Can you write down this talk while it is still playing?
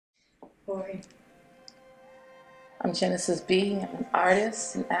Boy. I'm Genesis B. I'm an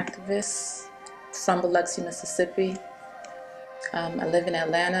artist and activist from Biloxi, Mississippi. I live in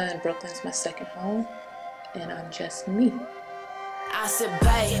Atlanta, and Brooklyn's my second home, and I'm just me. I said,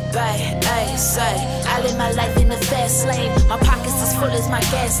 bae, say, I live my life in the fast lane. My pockets as full as my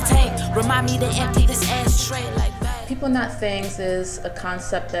gas tank. Remind me to empty this ashtray like bae. People Not Things is a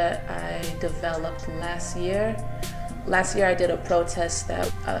concept that I developed last year. Last year I did a protest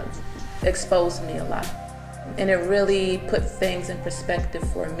that exposed me a lot. And it really put things in perspective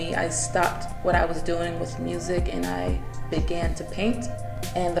for me. I stopped what I was doing with music and I began to paint.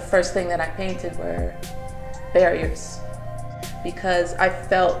 And the first thing that I painted were barriers, because I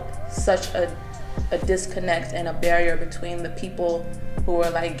felt such a disconnect and a barrier between the people who were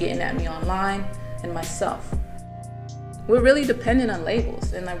like getting at me online and myself. We're really dependent on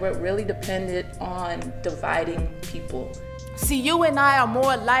labels, and we're really dependent on dividing people. See, you and I are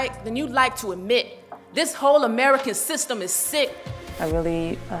more alike than you'd like to admit. This whole American system is sick. I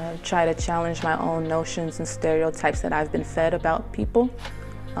really try to challenge my own notions and stereotypes that I've been fed about people,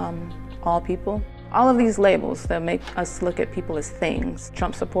 all people. All of these labels that make us look at people as things.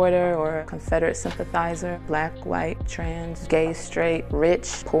 Trump supporter or Confederate sympathizer, black, white, trans, gay, straight,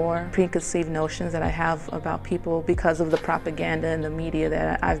 rich, poor. Preconceived notions that I have about people because of the propaganda and the media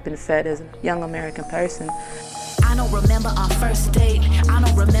that I've been fed as a young American person. I don't remember our first date. I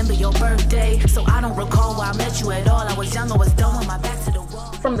don't remember your birthday. So I don't recall why I met you at all. I was young, I was dumb with my back to the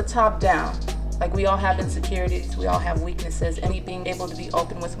wall. From the top down. Like, we all have insecurities, we all have weaknesses, and me being able to be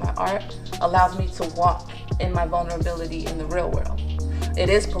open with my art allows me to walk in my vulnerability in the real world. It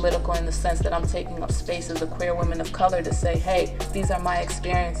is political in the sense that I'm taking up space as a queer woman of color to say, hey, these are my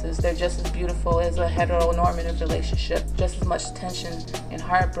experiences. They're just as beautiful as a heteronormative relationship, just as much tension and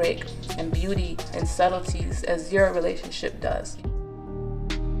heartbreak and beauty and subtleties as your relationship does.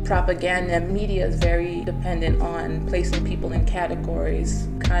 Propaganda and media is very dependent on placing people in categories,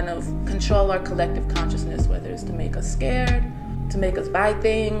 kind of control our collective consciousness, whether it's to make us scared, to make us buy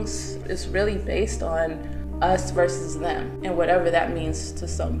things. It's really based on us versus them, and whatever that means to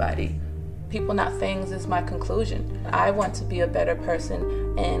somebody. People Not Things is my conclusion. I want to be a better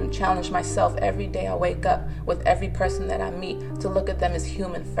person and challenge myself every day I wake up with every person that I meet to look at them as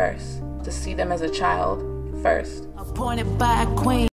human first, to see them as a child first. Appointed by a queen.